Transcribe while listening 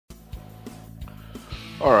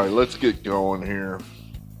All right, let's get going here.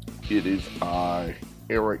 It is I,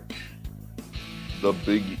 Eric, the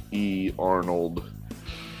Big E Arnold,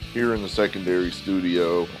 here in the secondary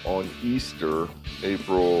studio on Easter,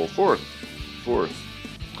 April 4th. 4th.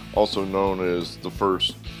 Also known as the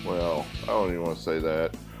first, well, I don't even want to say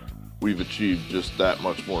that. We've achieved just that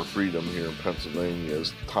much more freedom here in Pennsylvania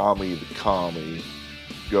as Tommy the Commie,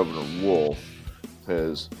 Governor Wolf,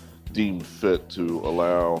 has deemed fit to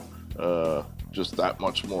allow just that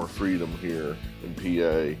much more freedom here in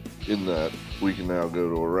PA, in that we can now go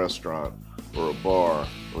to a restaurant or a bar,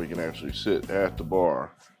 or we can actually sit at the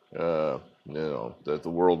bar. That the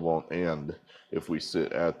world won't end if we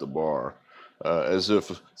sit at the bar. As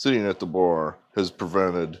if sitting at the bar has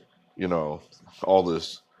prevented, all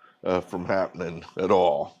this from happening at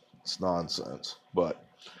all. It's nonsense. But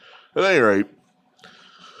at any rate,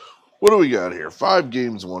 what do we got here? 5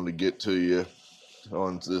 games I wanted to get to you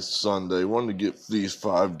on this Sunday. Wanted to get these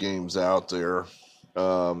 5 games out there,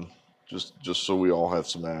 just so we all have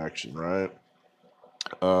some action, right?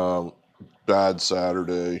 Bad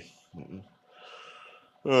Saturday.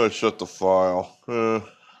 Shut the file.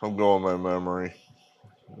 I'm going by memory.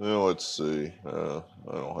 Let's see. I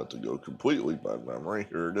don't have to go completely by memory.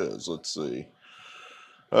 Here it is. Let's see.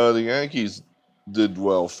 The Yankees did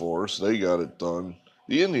well for us. They got it done.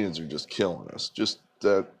 The Indians are just killing us. Just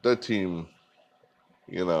that team,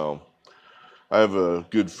 I have a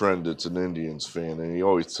good friend that's an Indians fan, and he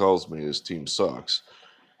always tells me his team sucks.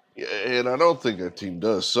 And I don't think that team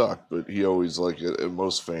does suck, but he always,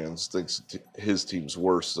 most fans, thinks his team's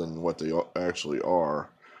worse than what they actually are.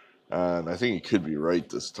 And I think he could be right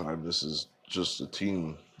this time. This is just a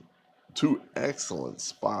team, 2 excellent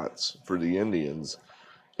spots for the Indians,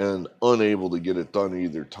 and unable to get it done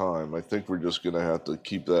either time. I think we're just going to have to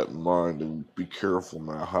keep that in mind and be careful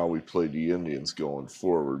now how we play the Indians going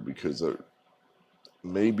forward, because they're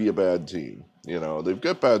maybe a bad team. They've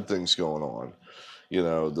got bad things going on.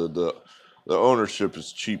 The ownership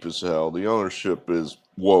is cheap as hell. The ownership is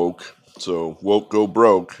woke, so woke go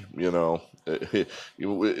broke.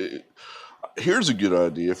 Here's a good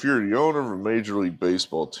idea. If you're the owner of a Major League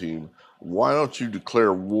Baseball team, why don't you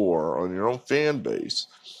declare war on your own fan base?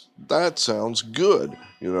 That sounds good.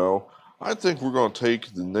 I think we're going to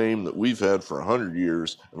take the name that we've had for 100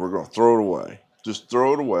 years and we're going to throw it away. Just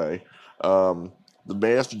throw it away. The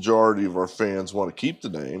vast majority of our fans want to keep the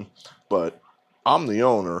name, but I'm the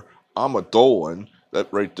owner. I'm a Dolan. That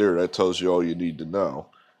right there, that tells you all you need to know.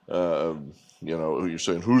 You're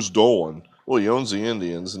saying, who's Dolan? Well, he owns the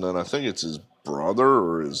Indians, and then I think it's his brother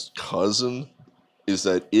or his cousin is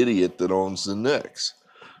that idiot that owns the Knicks.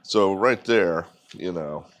 So right there,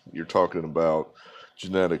 you're talking about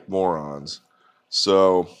genetic morons.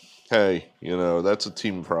 So, hey, that's a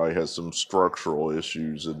team that probably has some structural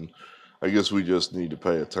issues, and I guess we just need to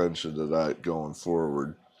pay attention to that going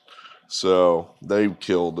forward. So they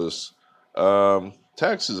killed us.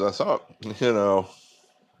 Texas, I thought,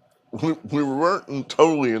 we weren't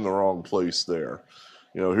totally in the wrong place there.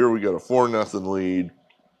 Here we got a 4-0 lead,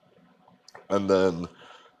 and then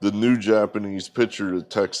the new Japanese pitcher that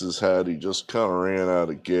Texas had, he just kind of ran out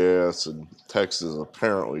of gas, and Texas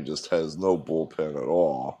apparently just has no bullpen at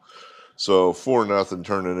all. So 4-0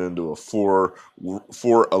 turning into a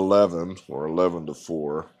 4-11 or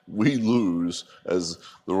 11-4. We lose as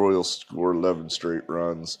the Royals score 11 straight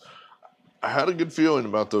runs. I had a good feeling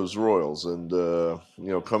about those Royals, and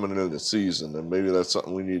coming into the season, and maybe that's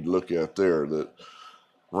something we need to look at there. That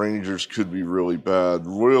Rangers could be really bad.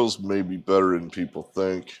 Royals may be better than people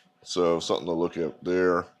think, so something to look at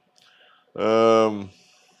there. That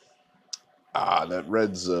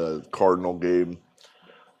Reds Cardinal game.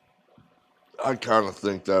 I kind of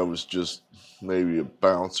think that was just maybe a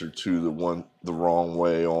bounce or two that went the wrong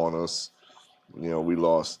way on us. We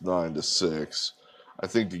lost 9-6. I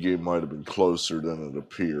think the game might have been closer than it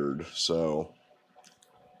appeared. So,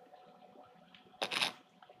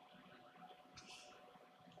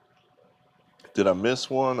 did I miss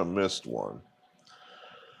one? I missed one.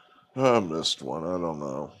 I missed one. I don't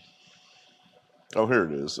know. Oh, here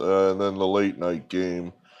it is. And then the late night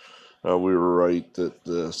game. We were right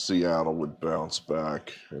that Seattle would bounce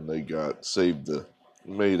back, and they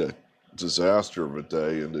made a disaster of a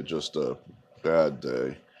day into just a bad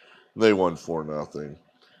day. They won 4-0. Of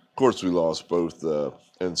course, we lost both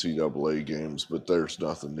NCAA games, but there's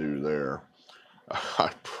nothing new there. I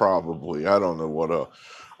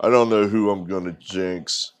don't know who I'm going to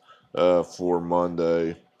jinx for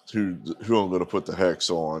Monday. Who I'm going to put the hex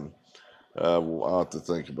on. I'll have to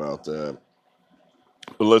think about that.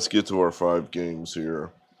 But let's get to our 5 games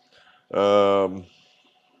here. All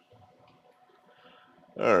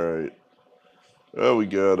right. Well, we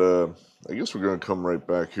got, I guess we're going to come right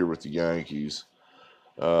back here with the Yankees.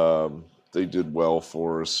 They did well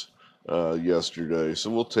for us yesterday, so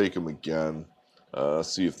we'll take them again,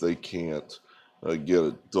 see if they can't get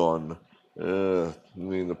it done. I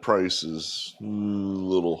mean, the price is a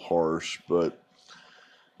little harsh, but,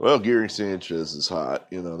 well, Gary Sanchez is hot.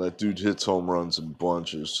 You know, that dude hits home runs in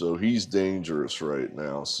bunches, so he's dangerous right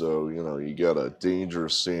now. So, you know, you got a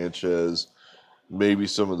dangerous Sanchez. Maybe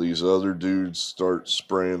some of these other dudes start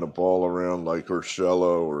spraying the ball around like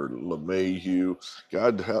Urshela or LeMahieu.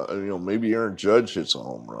 God, maybe Aaron Judge hits a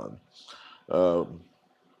home run. Um,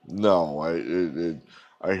 no,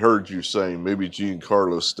 I heard you saying maybe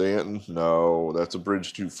Giancarlo Stanton. No, that's a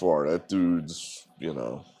bridge too far. That dude's,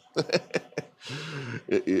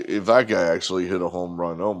 if that guy actually hit a home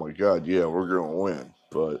run, oh my God, yeah, we're gonna win.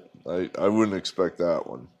 But I wouldn't expect that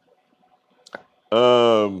one.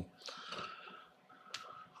 Um,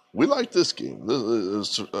 We like this game.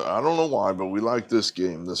 I don't know why, but we like this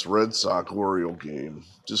game, this Red Sox Oriole game.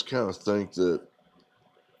 Just kind of think that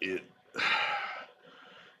it,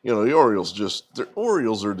 the Orioles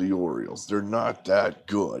are the Orioles. They're not that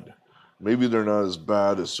good. Maybe they're not as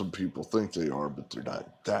bad as some people think they are, but they're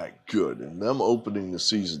not that good. And them opening the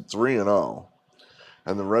season 3-0,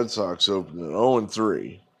 and the Red Sox opening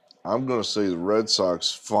 0-3, I'm going to say the Red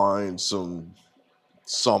Sox find something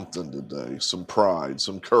today, some pride,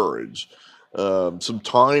 some courage, some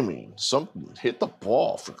timing, something. Hit the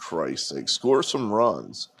ball, for Christ's sake. Score some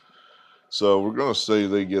runs. So we're going to say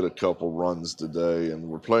they get a couple runs today, and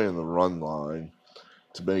we're playing the run line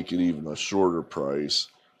to make it even a shorter price.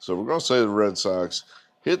 So we're going to say the Red Sox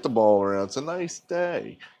hit the ball around. It's a nice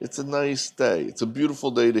day. It's a nice day. It's a beautiful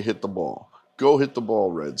day to hit the ball. Go hit the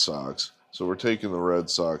ball, Red Sox. So we're taking the Red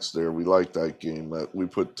Sox there. We like that game. That we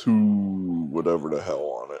put 2 whatever the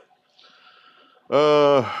hell on it.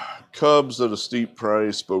 Cubs at a steep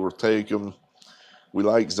price, but we'll take them. We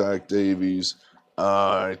like Zach Davies.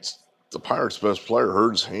 It's the Pirates' best player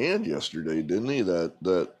hurt his hand yesterday, didn't he? That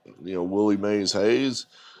Willie Mays Hayes.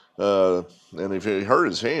 And if he hurt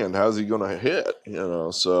his hand, how's he going to hit?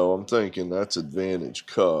 So I'm thinking that's advantage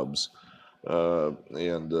Cubs.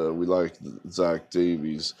 And we like Zach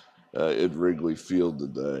Davies at Wrigley Field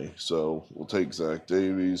today. So we'll take Zach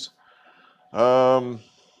Davies.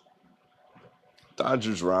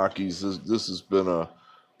 Dodgers Rockies. This has been a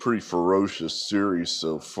pretty ferocious series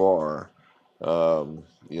so far.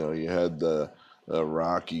 You had the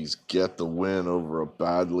Rockies get the win over a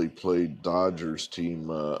badly played Dodgers team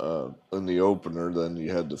in the opener. Then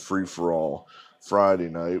you had the free for all Friday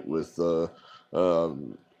night with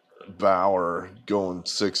Bauer going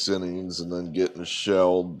 6 innings and then getting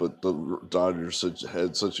shelled, but the Dodgers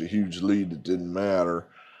had such a huge lead it didn't matter.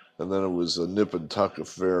 And then it was a nip and tuck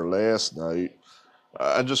affair last night.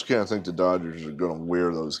 I just can't think the Dodgers are going to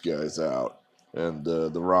wear those guys out. And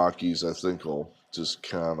the Rockies, I think, will just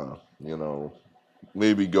kind of,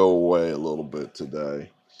 maybe go away a little bit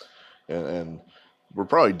today. And we're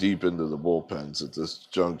probably deep into the bullpens at this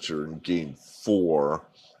juncture in game 4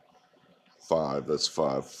 of a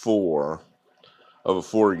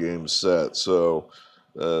 4-game set. So,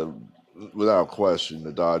 without question,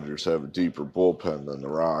 the Dodgers have a deeper bullpen than the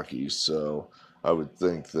Rockies. So, I would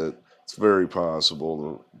think that it's very possible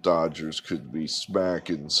the Dodgers could be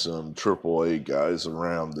smacking some AAA guys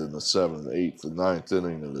around in the 7th, 8th, and 9th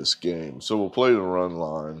inning of this game. So, we'll play the run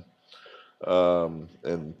line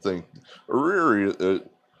and think.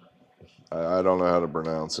 I don't know how to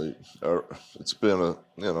pronounce it. It's been a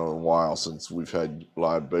while since we've had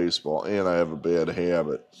live baseball, and I have a bad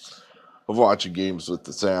habit of watching games with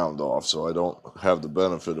the sound off, so I don't have the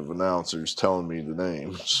benefit of announcers telling me the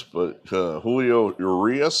names. But Julio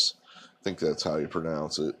Urias, I think that's how you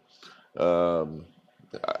pronounce it. We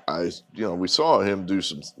saw him do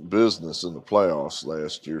some business in the playoffs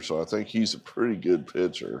last year, so I think he's a pretty good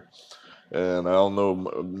pitcher. And I don't know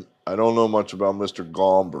much about Mr.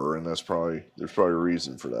 Gomber, and there's probably a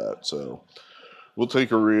reason for that. So we'll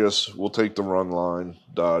take Arias, we'll take the run line,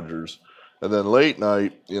 Dodgers, and then late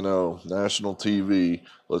night, national TV.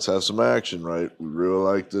 Let's have some action, right? We really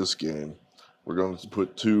like this game. We're going to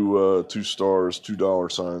put two stars,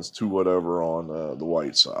 $2 signs, 2 whatever on the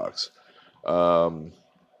White Sox.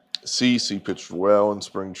 Cease, he pitched well in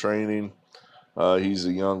spring training. He's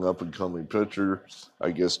a young up-and-coming pitcher,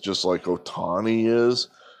 I guess just like Ohtani is.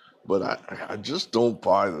 But I just don't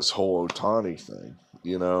buy this whole Ohtani thing.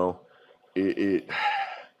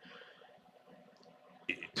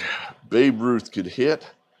 Babe Ruth could hit.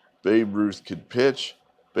 Babe Ruth could pitch.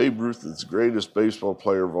 Babe Ruth is the greatest baseball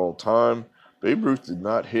player of all time. Babe Ruth did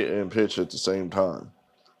not hit and pitch at the same time.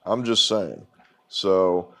 I'm just saying.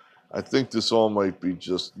 So I think this all might be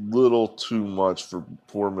just little too much for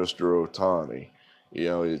poor Mr. Ohtani. You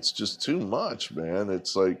know, it's just too much, man.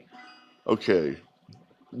 It's like, okay,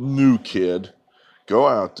 new kid, go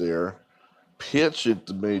out there, pitch at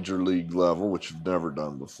the major league level, which you've never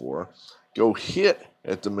done before. Go hit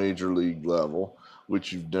at the major league level,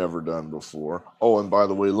 which you've never done before. Oh, and by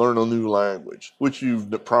the way, learn a new language, which you've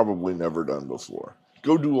probably never done before.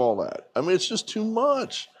 Go do all that. I mean, it's just too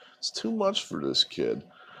much. It's too much for this kid.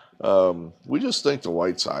 We just think the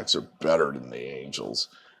White Sox are better than the Angels.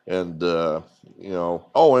 And, you know,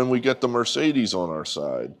 oh, and we get the Mercedes on our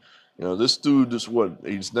side. You know, this dude is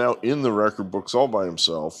he's now in the record books all by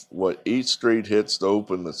himself. 8 straight hits to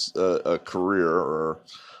open a career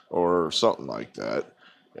or something like that.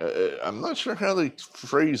 I'm not sure how they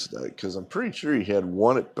phrased that because I'm pretty sure he had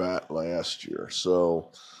 1 at bat last year. So,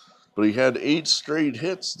 but he had 8 straight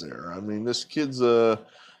hits there. I mean, this kid's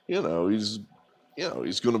he's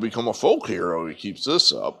going to become a folk hero. He keeps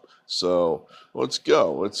this up. So let's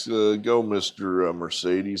go. Let's go, Mr.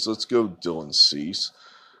 Mercedes. Let's go, Dylan Cease.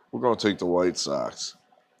 We're going to take the White Sox.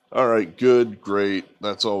 All right, good, great.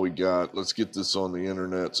 That's all we got. Let's get this on the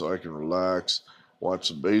internet so I can relax, watch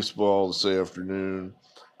some baseball this afternoon.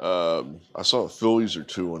 I saw the Phillies are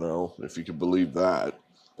 2-0, if you can believe that,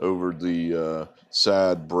 over the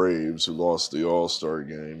sad Braves who lost the All-Star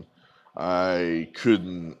game. I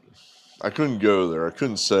couldn't go there. I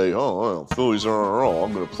couldn't say, oh, well, Phillies are on a roll.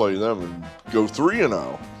 I'm going to play them and go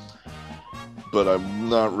 3-0. But I'm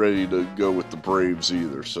not ready to go with the Braves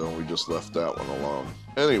either, so we just left that one alone.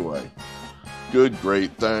 Anyway, good,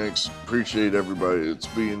 great, thanks. Appreciate everybody that's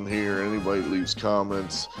being here. Anybody that leaves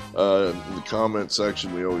comments in the comment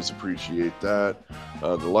section, we always appreciate that.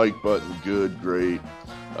 The like button, good, great.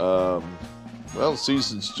 Well, the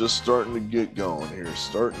season's just starting to get going here.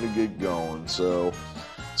 So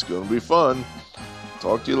it's going to be fun.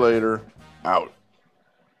 Talk to you later. Out.